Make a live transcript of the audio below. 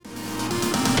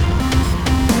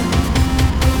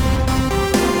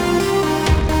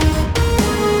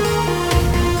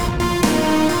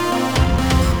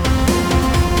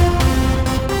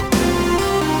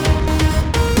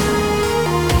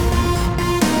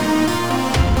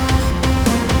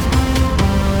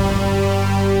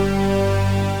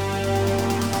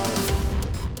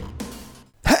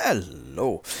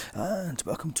and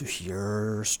welcome to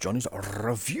Here's Johnny's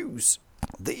Reviews,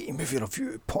 the movie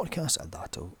review podcast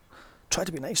that'll try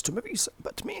to be nice to movies,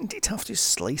 but may indeed have to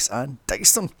slice and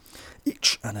dice them.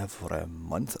 Each and every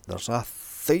month there's a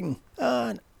thing,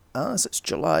 and as it's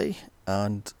July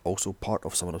and also part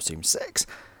of Summer of Same Sex,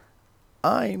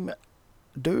 I'm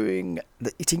doing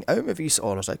the eating out movies,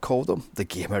 or as I call them, the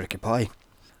Gay American Pie.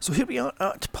 So here we are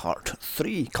at part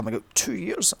 3, coming out 2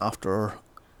 years after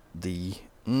the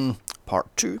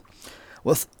part 2,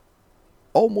 with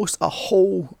almost a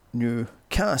whole new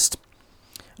cast.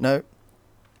 Now,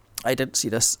 I didn't see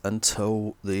this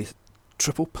until the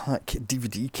triple pack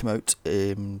DVD came out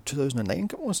in 2009, I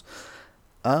think it was,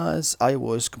 as I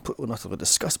was completely and utterly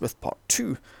disgusted with part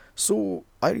 2. So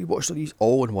I rewatched these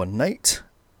all in one night,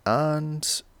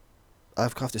 and I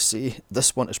have to say,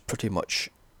 this one is pretty much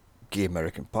Gay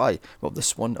American Pie. Well,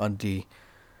 this one and the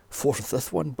 4th and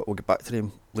 5th one, but we'll get back to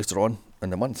them later on in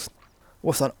the month.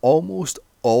 With an almost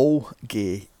all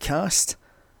gay cast,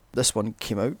 this one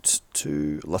came out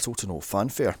to little to no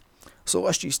fanfare. So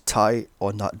let's just tie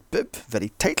on that bib very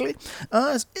tightly,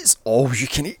 as it's all you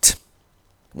can eat.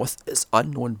 With its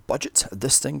unknown budget,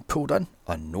 this thing pulled in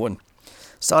unknown.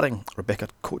 Starring Rebecca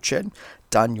Kochen,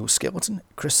 Daniel Skeleton,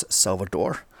 Chris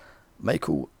Salvador,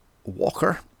 Michael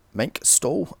Walker, Mike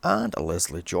Stoll, and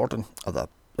Leslie Jordan.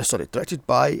 Directed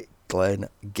by Glenn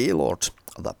Gaylord.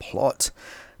 The plot: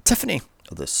 Tiffany,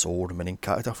 the sole remaining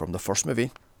character from the first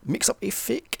movie, makes up a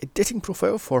fake dating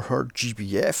profile for her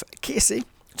GBF, Casey,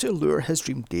 to lure his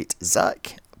dream date,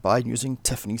 Zach, by using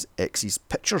Tiffany's ex's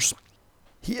pictures.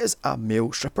 He is a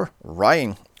male stripper,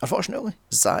 Ryan. Unfortunately,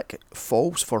 Zach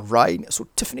falls for Ryan, so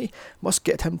Tiffany must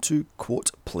get him to,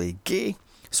 quote, play gay,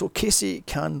 so Casey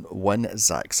can win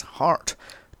Zach's heart.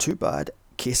 Too bad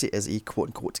Casey is a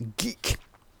quote-unquote geek.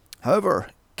 However,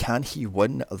 can he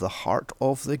win the heart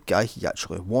of the guy he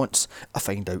actually wants? I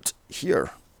find out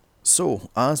here. So,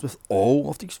 as with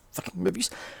all of these fucking movies,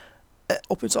 it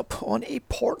opens up on a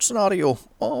porn scenario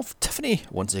of Tiffany,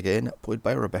 once again played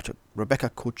by Rebecca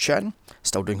Kochen,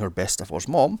 still doing her best for his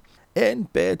mom, in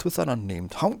bed with an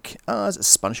unnamed hunk as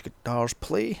Spanish guitars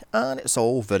play, and it's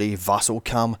all very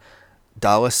Vassal-cam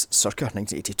Dallas circa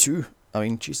 1982. I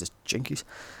mean, Jesus jinkies.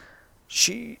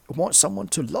 She wants someone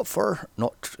to love her,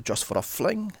 not just for a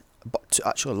fling, but to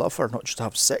actually love her, not just to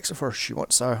have sex with her. She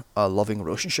wants a loving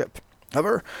relationship.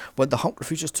 However, when the hunk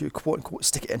refuses to quote-unquote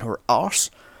stick it in her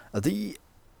arse, the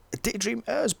daydream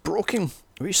is broken.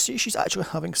 We see she's actually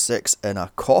having sex in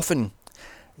a coffin.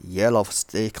 Yeah, love,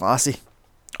 stay classy.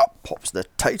 Up pops the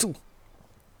title.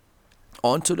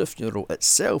 On to the funeral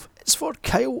itself. It's for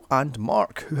Kyle and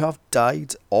Mark, who have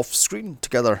died off-screen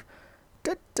together.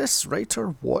 Did this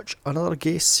writer watch another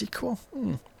gay sequel?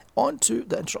 On to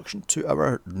the introduction to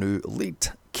our new lead,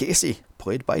 Casey,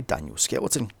 played by Daniel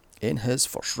Skeleton, in his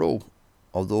first role.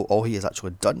 Although all he has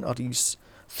actually done are these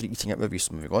 3 eating out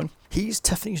movies. Moving on. He's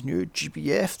Tiffany's new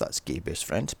GBF, that's gay best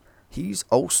friend. He's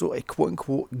also a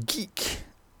quote-unquote geek.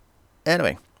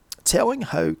 Anyway, telling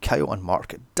how Kyle and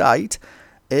Mark died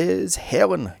is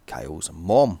Helen, Kyle's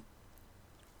mom.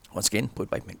 Once again, played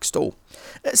by Mike Stoll.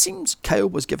 It seems Kyle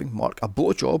was giving Mark a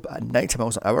blowjob at 90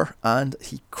 miles an hour, and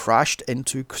he crashed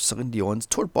into Celine Dion's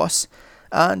tour bus,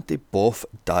 and they both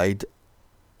died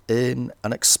in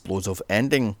an explosive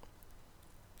ending.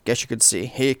 Guess you could say,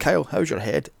 hey Kyle, how's your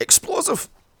head? Explosive!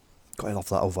 God, I love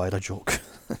that Elvira joke.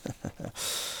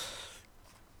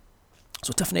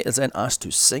 So Tiffany is then asked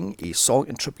to sing a song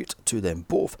in tribute to them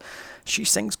both. She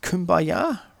sings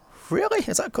Kumbaya. Really?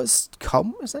 Is that because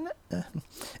cum is in it?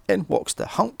 In walks the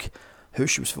hunk, who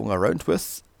she was fooling around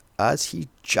with, as he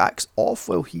jacks off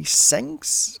while he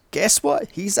sings. Guess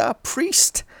what? He's a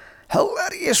priest.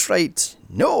 Hilarious, right?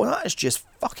 No, that is just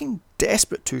fucking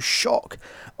desperate to shock.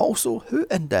 Also, who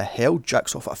in the hell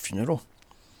jacks off at a funeral?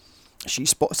 She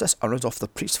spots this and runs off the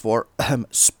priest for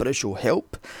spiritual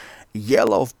help. Yeah,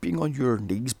 love, being on your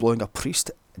knees blowing a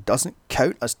priest doesn't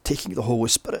count as taking the Holy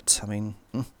Spirit. I mean,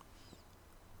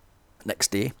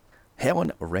 Next day,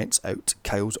 Helen rents out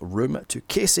Kyle's room to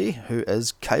Casey, who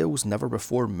is Kyle's never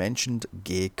before mentioned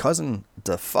gay cousin.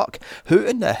 The fuck? Who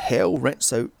in the hell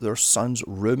rents out their son's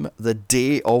room the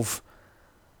day of...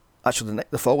 Actually,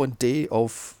 the following day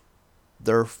of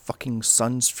their fucking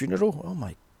son's funeral? Oh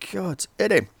my god.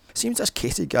 Anyway, seems this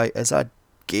Casey guy is a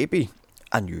gaby,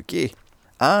 a new gay.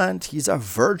 And he's a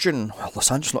virgin. Well, the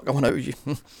sun's not coming out of you.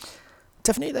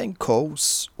 Tiffany then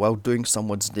calls while doing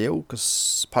someone's nail,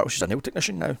 because apparently she's a nail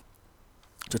technician now,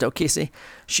 to tell Casey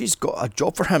she's got a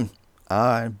job for him.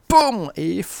 And boom,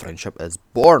 a friendship is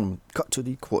born. Cut to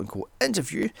the quote-unquote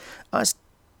interview as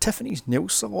Tiffany's nail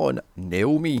salon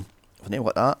nail me. If I nail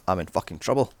like that, I'm in fucking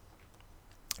trouble.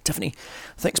 Tiffany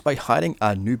thinks by hiring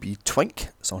a newbie twink,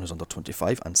 someone who's under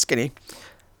 25 and skinny,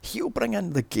 he'll bring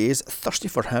in the gays thirsty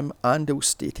for him and they'll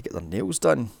stay to get their nails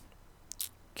done.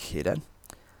 Okay then.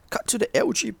 Cut to the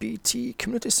LGBT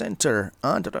community centre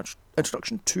and an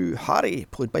introduction to Harry,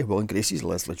 played by Will and Gracie's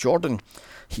Leslie Jordan.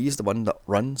 He's the one that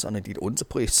runs and indeed owns the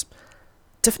place.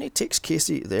 Tiffany takes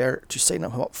Casey there to sign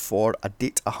him up for a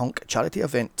Date a Hunk charity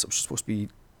event, which is supposed to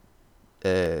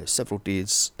be several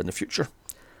days in the future.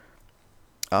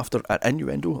 After an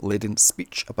innuendo-laden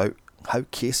speech about how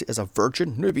Casey is a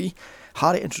virgin newbie,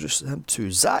 Harry introduces him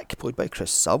to Zach, played by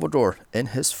Chris Salvador, in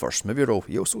his first movie role.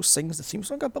 He also sings the theme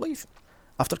song, I believe.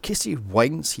 After Casey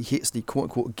whines he hates the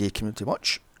quote-unquote gay community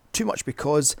too much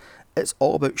because it's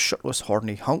all about shirtless,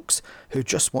 horny hunks who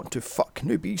just want to fuck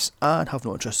newbies and have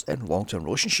no interest in long-term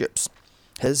relationships.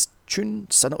 His tune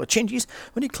suddenly changes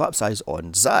when he claps eyes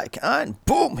on Zach, and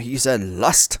boom, he's in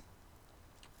lust.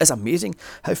 It's amazing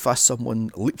how fast someone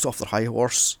leaps off their high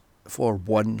horse for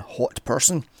one hot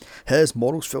person. His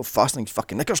morals feel faster than his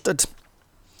fucking knickers did.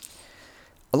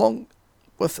 Along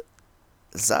with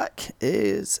Zach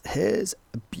is his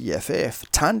BFF,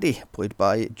 Tandy, played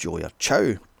by Julia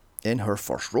Chow, in her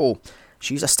first role.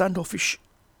 She's a standoffish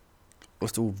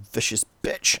little vicious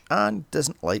bitch and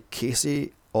doesn't like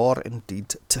Casey or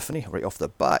indeed Tiffany right off the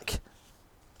back.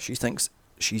 She thinks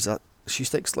Tiffany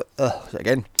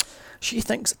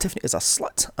is a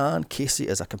slut and Casey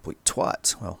is a complete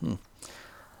twat. Well,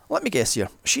 let me guess here.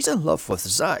 She's in love with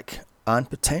Zach and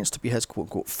pretends to be his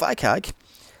quote-unquote fag hag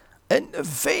in the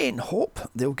vain hope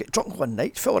they'll get drunk one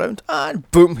night, fill around, and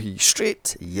boom, he's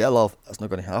straight. Yeah, love, that's not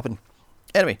going to happen.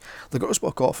 Anyway, the girls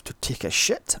walk off to take a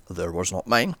shit. Their words, not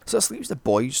mine. So this leaves the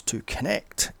boys to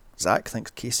connect. Zach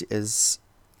thinks Casey is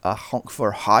a hunk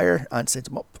for hire and sends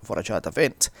him up for a chat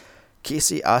event.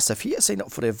 Casey asks if he has signed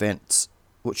up for the event,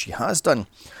 which he has done.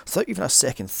 Without even a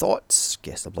second thought,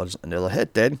 guess the blood isn't in the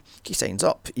head then, he signs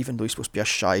up, even though he's supposed to be a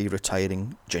shy,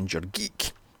 retiring ginger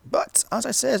geek. But, as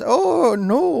I said, oh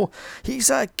no, he's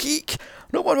a geek.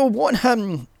 No one will want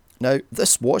him. Now,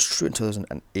 this was true in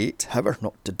 2008, however,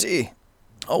 not today.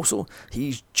 Also,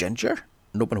 he's ginger.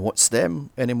 No one wants them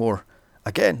anymore.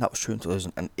 Again, that was true in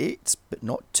 2008, but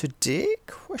not today?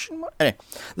 Question mark. Anyway,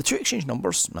 the two exchange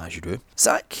numbers, as you do.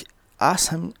 Zach asks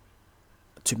him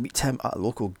to meet him at a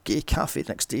local gay cafe the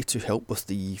next day to help with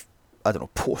the,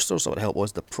 posters or what the hell it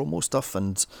was, the promo stuff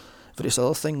and various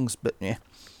other things, but yeah.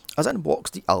 As in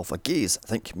walks the alpha gays,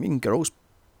 think mean girls,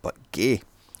 but gay,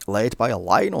 led by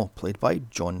Lionel, played by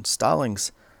John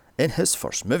Stallings, in his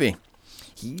first movie.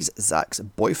 He's Zach's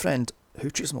boyfriend, who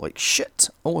treats him like shit,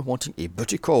 only wanting a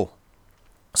booty call.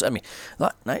 So anyway,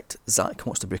 that night, Zach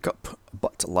wants to break up,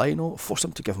 but Lionel forces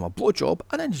him to give him a blowjob,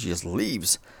 and then he just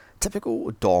leaves.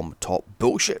 Typical Dom top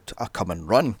bullshit, a come and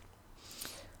run.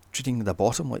 Treating the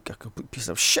bottom like a complete piece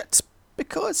of shit,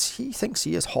 because he thinks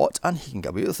he is hot and he can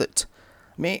get away with it.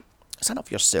 Mate, stand up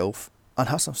for yourself and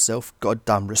have some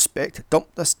self-goddamn respect.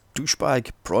 Dump this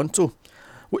douchebag pronto.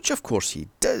 Which of course he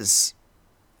does.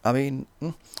 I mean,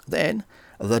 then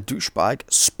the douchebag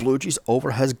splooges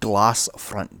over his glass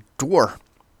front door.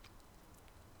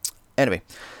 Anyway,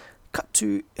 cut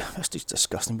to... This is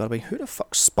disgusting, by the way. Who the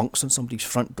fuck spunks on somebody's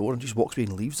front door and just walks away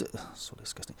and leaves it? So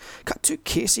disgusting. Cut to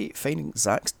Casey finding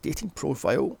Zach's dating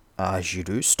profile. As you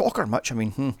do. Stalker much,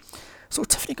 So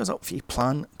Tiffany comes up with a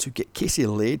plan to get Casey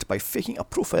laid by faking a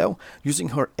profile using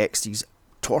her ex's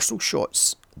torso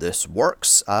shots. This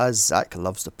works as Zach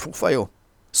loves the profile.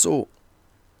 So,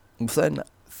 within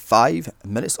 5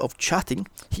 minutes of chatting,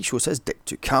 he shows his dick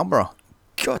to camera.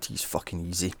 God, he's fucking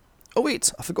easy. Oh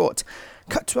wait, I forgot.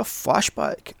 Cut to a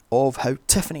flashback of how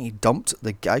Tiffany dumped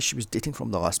the guy she was dating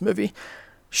from the last movie.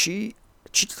 She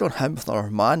cheated on him with another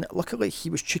man. Luckily, he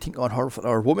was cheating on her with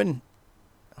another woman.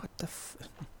 What the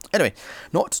Anyway,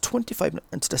 not 25 minutes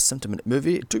into this 70-minute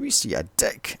movie do we see a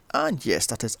dick. And yes,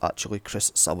 that is actually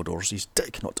Chris Salvador's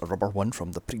dick, not a rubber one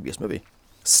from the previous movie.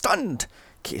 Stunned,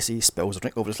 Casey spills a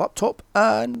drink over his laptop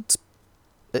and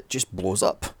it just blows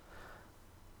up.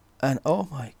 And oh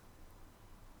my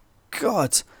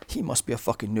god, he must be a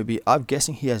fucking newbie. I'm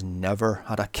guessing he has never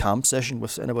had a cam session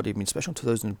with anybody. Especially in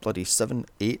 2007,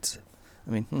 8.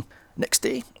 Next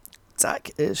day,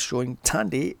 Zach is showing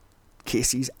Tandy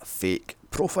Casey's fake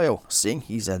profile, saying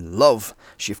he's in love.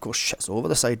 She of course shits over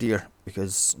this idea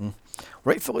because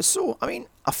rightfully so.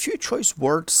 A few choice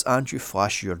words and you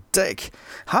flash your dick.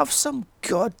 Have some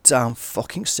goddamn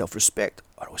fucking self-respect,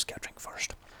 or always get a drink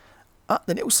first. At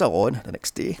the nail salon the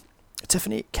next day,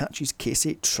 Tiffany catches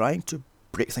Casey trying to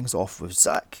break things off with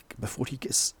Zach before he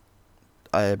gets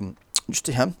used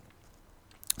to him.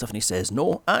 Tiffany says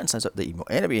no and sends out the email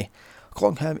anyway,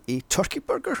 calling him a turkey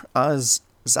burger as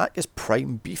Zach is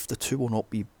prime beef, the two will not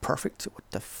be perfect. What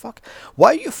the fuck?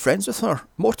 Why are you friends with her?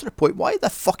 More to the point, why the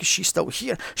fuck is she still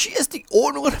here? She is the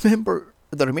only member,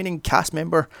 the remaining cast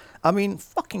member. I mean,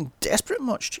 fucking desperate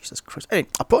much. Jesus Christ. Anyway,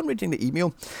 upon reading the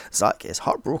email, Zach is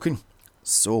heartbroken.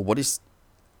 So what does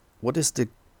the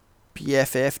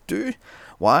BFF do?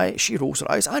 Why, she rolls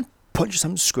her eyes and punches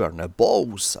him square in the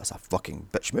balls. That's a fucking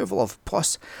bitch move, love.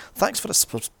 Plus, thanks for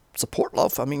the support,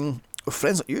 love. I mean, with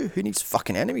friends like you, who needs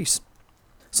fucking enemies?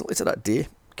 So later that day,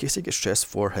 Casey gets dressed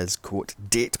for his, quote,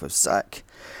 date with Zach.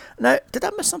 Now, did I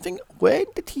miss something? When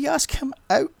did he ask him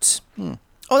out? Oh,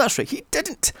 that's right, he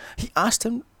didn't. He asked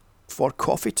him for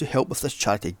coffee to help with this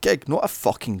charity gig, not a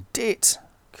fucking date.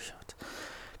 God.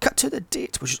 Cut to the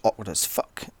date, which is awkward as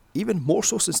fuck. Even more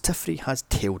so since Tiffany has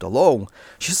tailed along.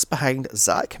 She's behind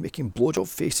Zach, making blowjob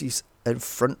faces in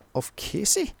front of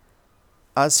Casey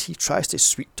as he tries to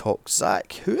sweet talk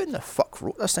Zach. Who in the fuck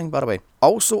wrote this thing, by the way?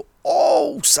 Also,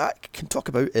 all Zach can talk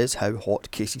about is how hot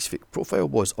Casey's fake profile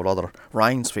was, or rather,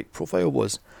 Ryan's fake profile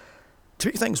was. To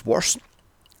make things worse,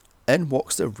 in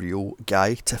walks the real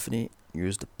guy Tiffany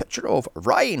used a picture of,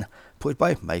 Ryan, played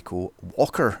by Michael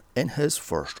Walker, in his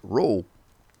first role.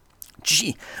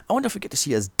 Gee, I wonder if we get to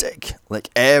see his dick, like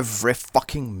every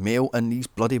fucking male in these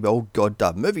bloody well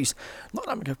goddamn movies. Not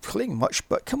that I'm complaining much,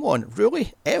 but come on,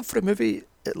 really? Every movie,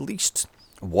 at least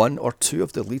one or two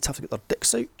of the leads have to get their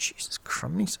dicks out? Jesus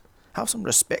Christ. Have some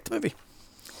respect, movie.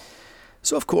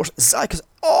 So, of course, Zach is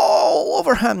all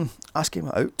over him, asking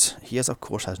him out. He of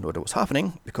course, has no idea what's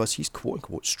happening, because he's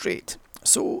quote-unquote straight.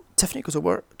 So, Tiffany goes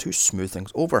over to smooth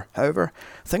things over. However,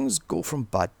 things go from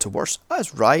bad to worse,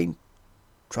 as Ryan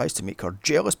tries to make her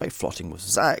jealous by flirting with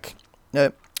Zach.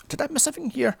 Now, did I miss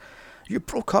something here? You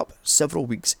broke up several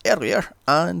weeks earlier,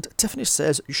 and Tiffany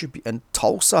says you should be in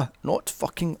Tulsa, not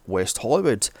fucking West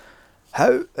Hollywood.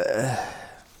 How?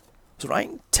 So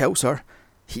Ryan tells her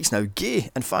he's now gay.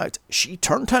 In fact, she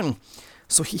turned him.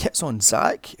 So he hits on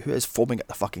Zach, who is foaming at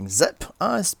the fucking zip,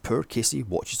 as poor Casey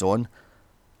watches on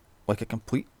like a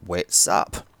complete wet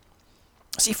sap.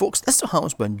 See folks, this is what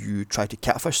happens when you try to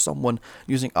catfish someone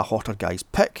using a hotter guy's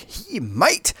pic. He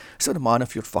might still the man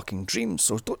of your fucking dreams,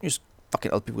 so don't use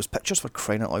fucking other people's pictures for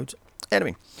crying out loud.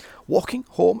 Anyway, walking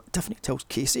home, Tiffany tells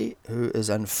Casey, who is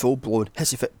in full-blown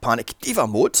hissy fit panic diva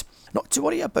mode, not to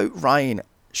worry about Ryan.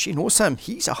 She knows him,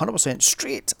 he's 100%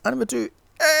 straight and would do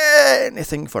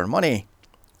anything for money.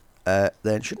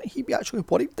 Then shouldn't he be actually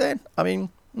worried then? I mean,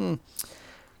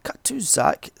 Cut to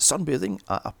Zach sunbathing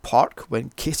at a park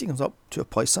when Casey comes up to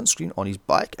apply sunscreen on his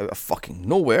back out of fucking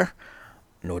nowhere.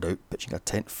 No doubt pitching a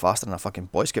tent faster than a fucking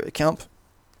Boy Scout at camp.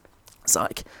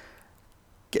 Zach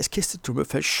gets Casey to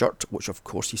remove his shirt, which of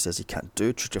course he says he can't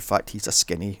do due to the fact he's a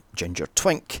skinny ginger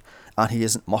twink and he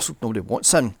isn't muscled, nobody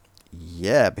wants him.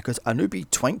 Yeah, because a newbie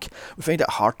twink would find it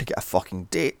hard to get a fucking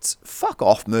date. Fuck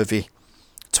off, movie.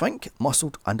 Twink,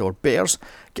 muscled and or bears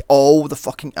get all the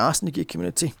fucking ass in the gay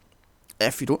community.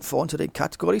 If you don't fall into the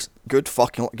categories, good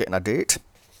fucking luck getting a date.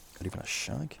 Or even a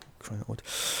shag.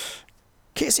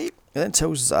 Casey then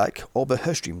tells Zach all about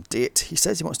his dream date. He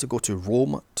says he wants to go to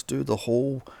Rome to do the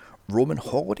whole Roman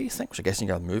holiday thing, which I guess you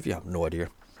got a movie, I have no idea.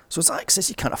 So Zach says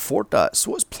he can't afford that,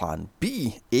 so what's plan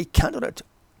B? A candlelit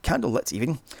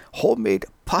evening, homemade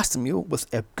pasta meal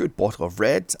with a good bottle of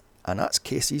red, and that's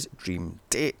Casey's dream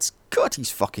date. God,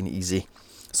 he's fucking easy.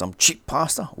 Some cheap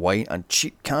pasta, wine and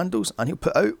cheap candles, and he'll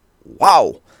put out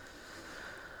wow!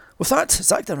 With that,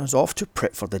 Zach then runs off to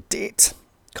prep for the date.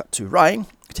 Cut to Ryan,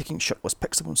 taking shirtless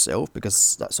pics of himself,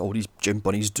 because that's all these gym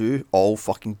bunnies do all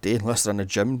fucking day, unless they're in the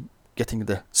gym getting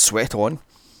the sweat on,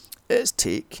 is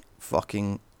take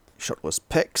fucking shirtless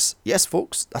pics. Yes,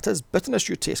 folks, that is bitterness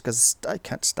you taste, because I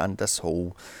can't stand this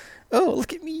whole, oh,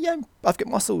 look at me, I've got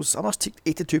muscles, I must take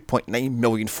 82.9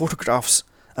 million photographs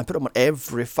and put them on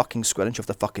every fucking square inch of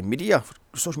the fucking media,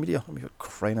 social media. I'm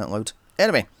crying out loud.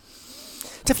 Anyway,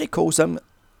 Tiffany calls him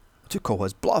to call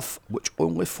his bluff, which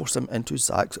only forced him into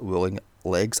Zach's willing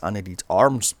legs and indeed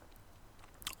arms.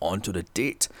 On to the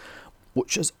date,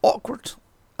 which is awkward,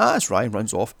 as Ryan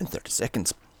runs off in 30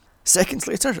 seconds. Seconds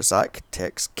later, Zach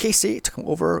texts Casey to come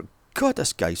over. God,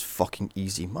 this guy's fucking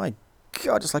easy. My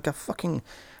God, it's like a fucking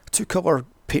 2-colour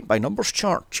paint by numbers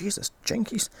chart. Jesus,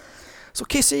 jinkies. So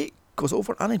Casey goes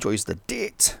over and enjoys the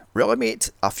date. Really,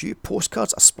 mate, a few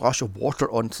postcards, a splash of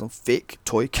water on some fake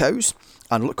toy cows,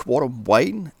 and lukewarm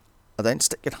wine, and then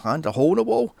stick your hand a hole in the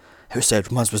wall. Who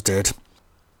said romance was dead?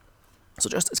 So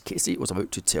just as Casey was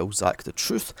about to tell Zach the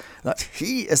truth, that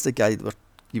he is the guy that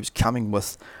he was camming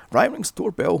with, Ryan rings the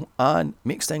doorbell and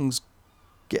makes things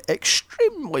get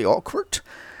extremely awkward,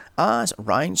 As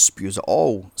Ryan spews it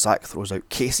all, Zach throws out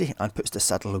Casey and puts the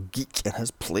sad little geek in his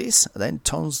place, then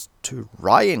turns to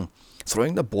Ryan,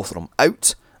 throwing the both of them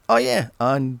out. Oh yeah,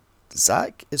 and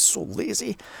Zach is so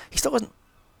lazy, he still hasn't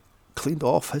cleaned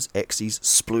off his ex's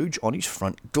splooge on his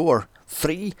front door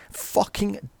 3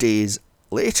 fucking days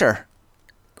later.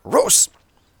 Gross!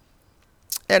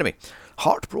 Anyway,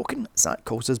 heartbroken, Zach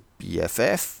calls his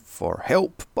BFF for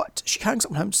help, but she hangs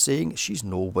up on him saying she's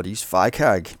nobody's fag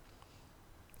hag.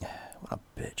 What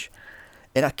a bitch.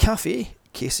 In a cafe,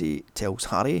 Casey tells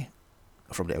Harry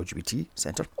from the LGBT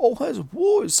centre all his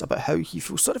woes about how he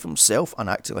feels sorry for himself and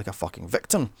acting like a fucking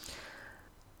victim.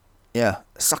 Yeah,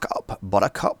 suck it up,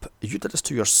 buttercup. You did this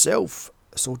to yourself,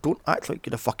 so don't act like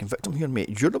you're the fucking victim here,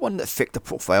 mate. You're the one that faked the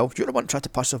profile. You're the one that tried to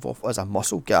pass yourself off as a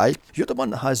muscle guy. You're the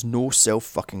one that has no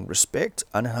self-fucking respect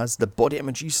and has the body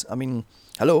images. I mean,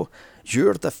 hello,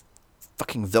 you're the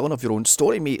fucking villain of your own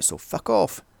story, mate, so fuck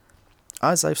off.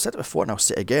 As I've said it before and I'll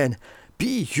say it again,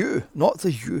 be you, not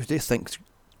the you they think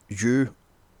you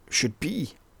should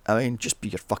be. I mean, just be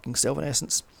your fucking self in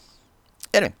essence.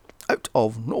 Anyway, out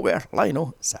of nowhere,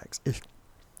 Lionel, Zach's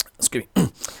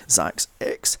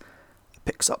ex,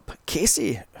 picks up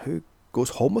Casey, who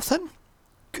goes home with him.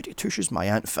 Goody two-shoes my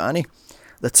Aunt Fanny.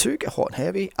 The two get hot and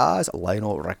heavy as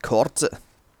Lionel records it.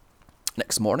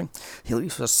 Next morning, he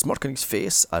leaves with a smirk on his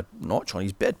face, a notch on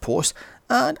his bedpost,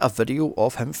 and a video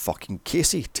of him fucking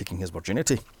Casey taking his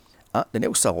virginity. At the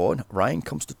nail salon, Ryan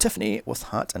comes to Tiffany with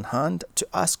hat in hand to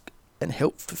ask in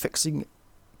help for fixing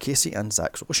Casey and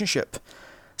Zach's relationship.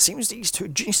 Seems these two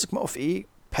geniuses come off a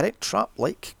parent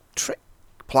trap-like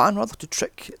plan to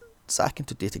trick Zach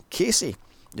into dating Casey,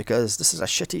 because this is a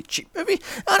shitty, cheap movie,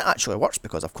 and it actually works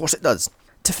because of course it does.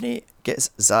 Tiffany gets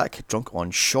Zach drunk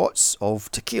on shots of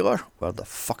tequila, where the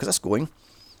fuck is this going,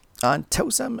 and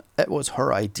tells him it was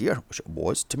her idea, which it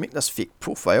was, to make this fake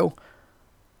profile,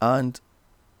 and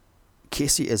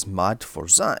Casey is mad for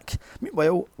Zach.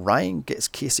 Meanwhile, Ryan gets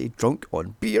Casey drunk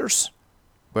on beers.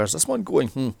 Where's this one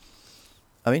going?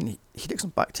 I mean, he takes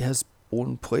him back to his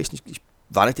own place, and he's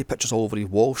vanity pictures all over his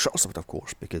wall, shirtless of it, of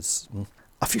course, because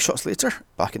a few shots later,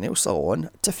 back in the nail salon,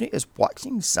 Tiffany is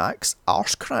waxing Zach's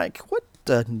arse crack. What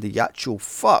the actual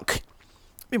fuck?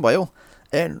 Meanwhile,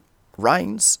 in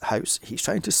Ryan's house, he's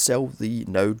trying to sell the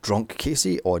now drunk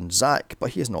Casey on Zach, but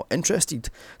he is not interested,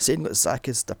 saying that Zach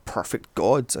is the perfect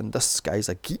god and this guy's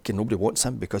a geek and nobody wants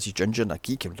him because he's ginger and a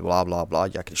geek and blah blah blah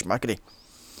yakety schmackety.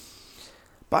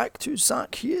 Back to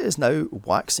Zach, he is now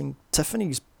waxing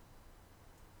Tiffany's.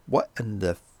 What in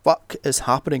the fuck is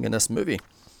happening in this movie?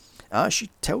 She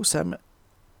tells him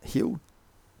she'll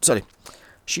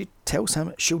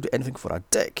do anything for a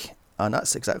dick, and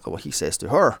that's exactly what he says to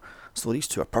her. So these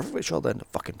two are perfect for each other, and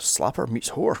fucking slapper meets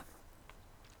whore.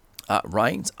 At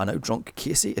Ryan's, a now drunk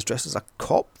Casey is dressed as a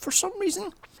cop for some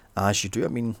reason. As you do, I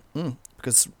mean,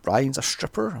 because Ryan's a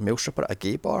stripper, a male stripper at a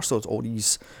gay bar, so there's all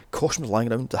these costumes lying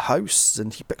around the house,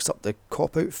 and he picks up the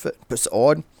cop outfit, puts it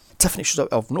on. Tiffany shows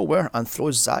out of nowhere and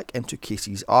throws Zach into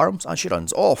Casey's arms, and she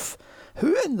runs off.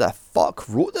 Who in the fuck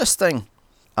wrote this thing?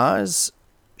 As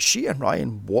she and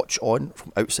Ryan watch on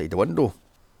from outside the window.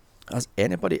 Has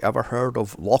anybody ever heard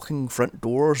of locking front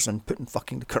doors and putting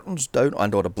fucking the curtains down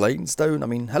and or the blinds down? I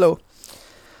mean, hello.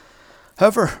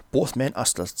 However, both men are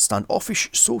still standoffish,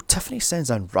 so Tiffany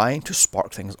sends in Ryan to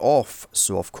spark things off.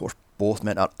 So of course both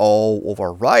men are all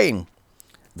over Ryan.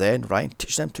 Then Ryan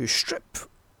teaches them to strip.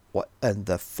 What in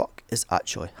the fuck is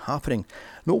actually happening?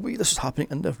 No way this is happening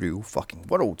in the real fucking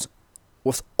world.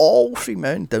 With all 3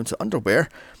 men down to underwear,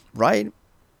 Ryan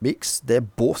makes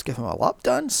them both give him a lap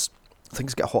dance.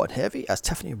 Things get hot and heavy as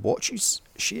Tiffany watches.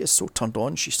 She is so turned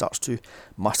on she starts to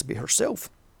masturbate herself.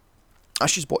 As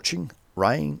she's watching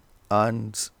Ryan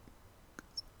as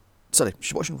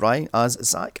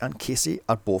Zach and Casey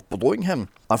are both blowing him.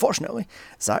 Unfortunately,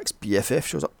 Zach's BFF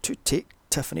shows up to take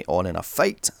Tiffany on in a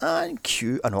fight and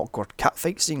cue an awkward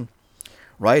catfight scene.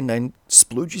 Ryan then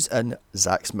splooges in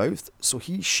Zach's mouth, so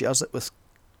he shares it with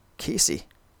Casey.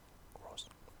 Gross.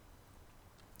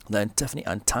 Then Tiffany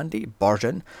and Tandy barge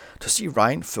in to see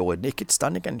Ryan fully naked,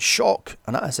 standing in shock,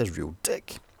 and that is his real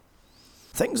dick.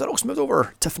 Things are all smooth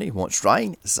over. Tiffany wants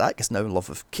Ryan. Zach is now in love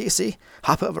with Casey.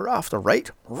 Happy ever after, right?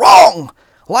 Wrong!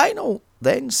 Lionel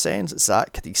then sends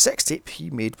Zach the sex tape he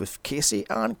made with Casey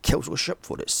and kills the ship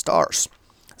before it starts.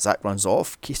 Zach runs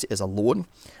off. Casey is alone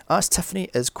as Tiffany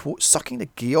is, quote, sucking the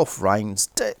gay off Ryan's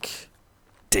dick.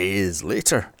 Days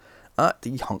later, at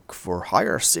the Hunk for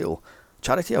Hire sale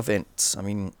charity event,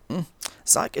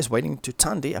 Zach is whining to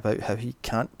Tandy about how he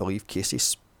can't believe Casey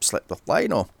slept with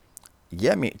Lionel.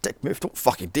 Yeah, mate, dick move, don't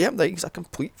fucking damn that, he's a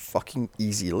complete fucking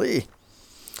easy lay.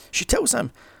 She tells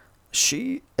him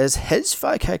she is his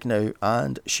fag now,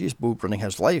 and she's both running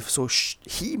his life, so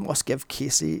he must give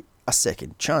Casey a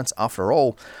second chance. After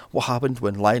all, what happened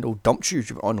when Lionel dumped you?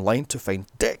 You went online to find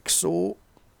dick, so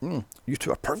you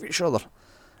two are perfect for each other.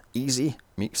 Easy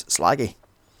meets Slaggy.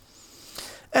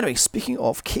 Anyway, speaking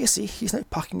of Casey, he's now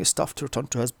packing his stuff to return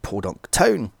to his podunk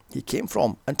town he came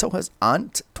from, until his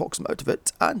aunt talks him out of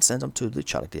it and sends him to the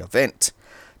charity event.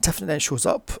 Tiffany then shows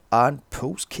up and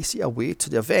pulls Casey away to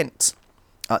the event.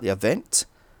 At the event,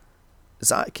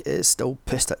 Zach is still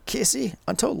pissed at Casey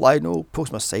until Lionel pulls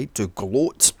him aside to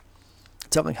gloat,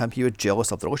 telling him he was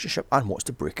jealous of the relationship and wants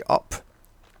to break it up.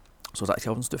 So Zach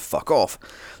tells him to fuck off.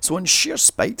 So in sheer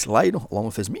spite, Lionel, along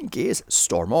with his mean gays,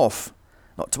 storm off.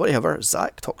 Not to worry, however,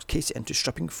 Zach talks Casey into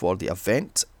stripping for the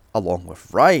event along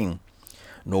with Ryan.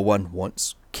 No one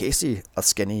wants Casey, a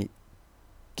skinny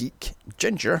geek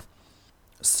ginger,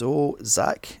 so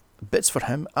Zach bids for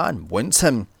him and wins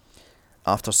him.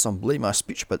 After some lame-ass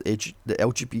speech about the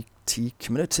LGBT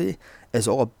community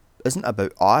isn't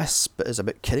about us, but is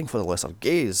about caring for the lesser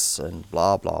gays and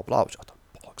blah blah blah, which I thought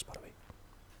bollocks, by the way.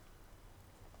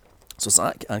 So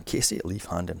Zach and Casey leave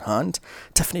hand in hand.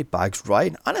 Tiffany bags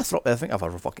Ryan, and I thought everything I've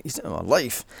ever fucking eaten in my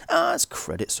life, as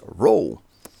credits roll.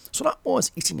 So that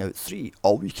was Eating Out 3,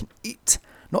 All We Can Eat.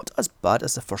 Not as bad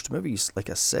as the first movies, like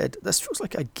I said. This feels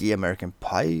like a gay American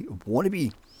Pie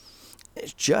wannabe.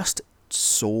 It's just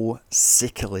so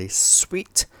sickly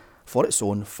sweet for its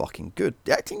own fucking good.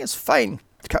 The acting is fine.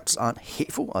 The characters aren't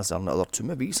hateful as they are in the other two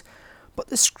movies, but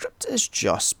the script is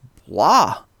just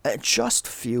blah. It just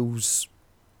feels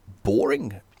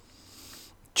boring.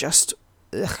 Just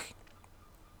ugh.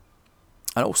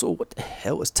 And also, what the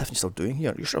hell is Tiffany still doing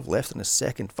here? You should have left in the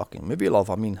second fucking movie, love.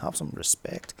 I mean, have some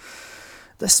respect.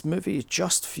 This movie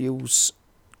just feels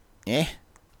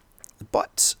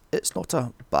but it's not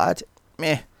a bad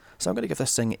meh. So I'm going to give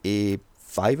this thing a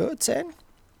 5 out of 10.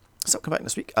 So I'll come back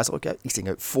next week as I look at Eating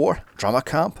Out 4, Drama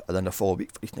Camp, and then the following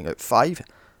week for Eating Out 5,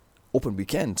 Open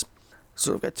Weekend.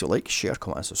 So don't forget to like, share,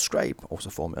 comment and subscribe. Also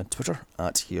follow me on Twitter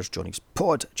at Here's Johnny's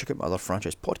Pod. Check out my other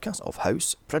franchise podcasts of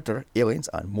House, Predator, Aliens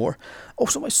and more.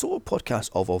 Also my solo podcast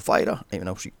of Elvira, Nightmare on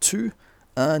Elm Street 2,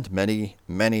 and many,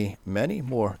 many, many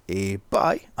more.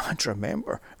 Bye, and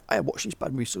remember, I watch these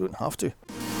bad movies so I don't have to.